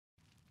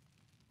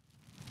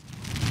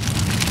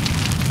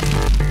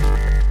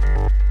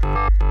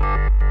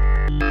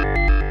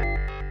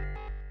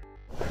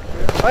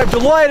I'm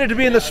delighted to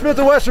be in the Smith &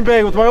 Wesson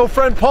Bay with my old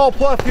friend Paul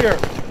Pluff here,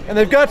 and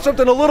they've got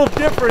something a little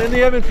different in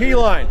the M&P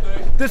line.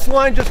 This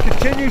line just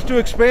continues to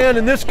expand,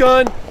 and this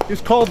gun is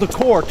called the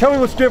C.O.R.E. Tell me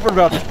what's different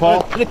about this,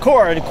 Paul. The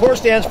C.O.R.E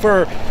stands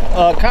for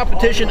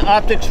Competition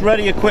Optics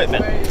Ready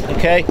Equipment,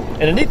 okay?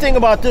 And the neat thing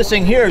about this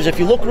thing here is if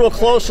you look real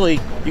closely,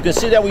 you can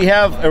see that we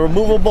have a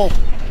removable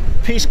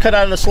piece cut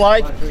out of the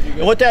slide,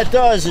 and what that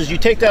does is you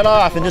take that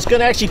off, and this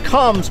gun actually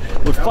comes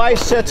with 5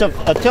 sets of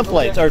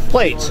templates or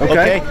plates.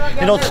 Okay,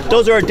 and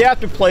those are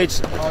adapter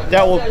plates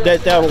that will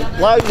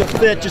allow you to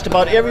fit just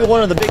about every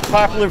one of the big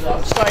popular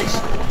sights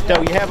that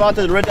we have out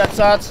there, the red dot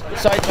sights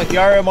like the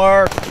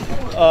RMR,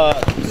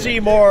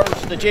 C.O.R.E,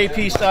 the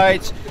JP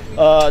sights,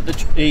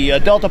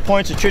 the Delta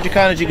points, the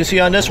Triticon, as you can see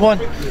on this one.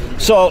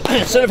 So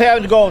instead of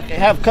having to go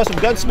have custom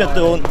gunsmith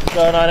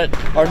done on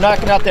it or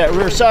knocking out that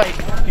rear sight,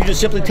 you just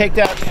simply take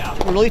that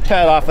relief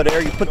pad off of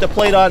there, you put the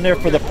plate on there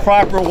for the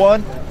proper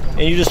one,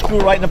 and you just screw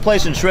it right into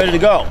place and it's ready to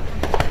go.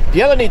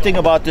 The other neat thing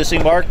about this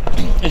thing, Mark,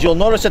 is you'll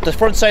notice that the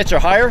front sights are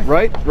higher.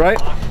 Right.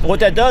 And what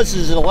that does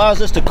is it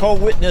allows us to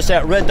co-witness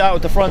that red dot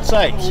with the front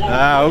sights.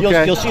 Ah,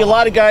 okay. You'll see a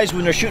lot of guys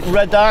when they're shooting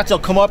red dots, they'll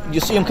come up and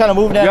you see them kind of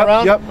moving that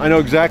around. Yep, I know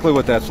exactly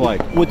what that's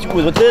like.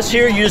 With this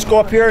here, you just go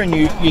up here and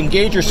you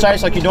engage your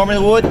sights like you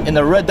normally would, and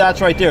the red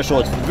dot's right there, so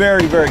it's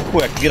very, very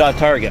quick to get on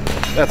target.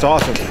 That's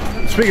awesome.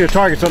 Speaking of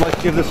targets, I'd like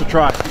to give this a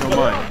try, if you don't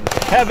mind.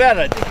 Have at it.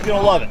 I think you're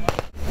going to love it.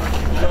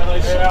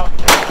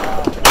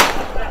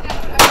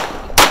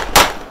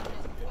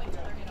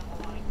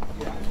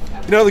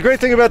 You know, the great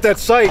thing about that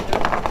sight,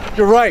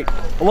 you're right.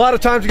 A lot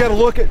of times you got to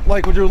look at,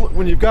 like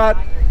when you've got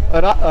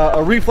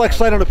a reflex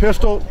sight on a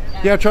pistol,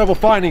 you have trouble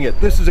finding it.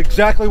 This is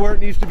exactly where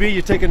it needs to be.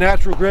 You take a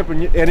natural grip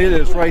and it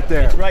is right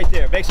there. It's right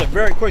there. Makes it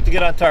very quick to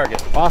get on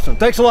target. Awesome.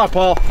 Thanks a lot,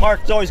 Paul.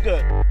 Mark, it's always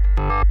good.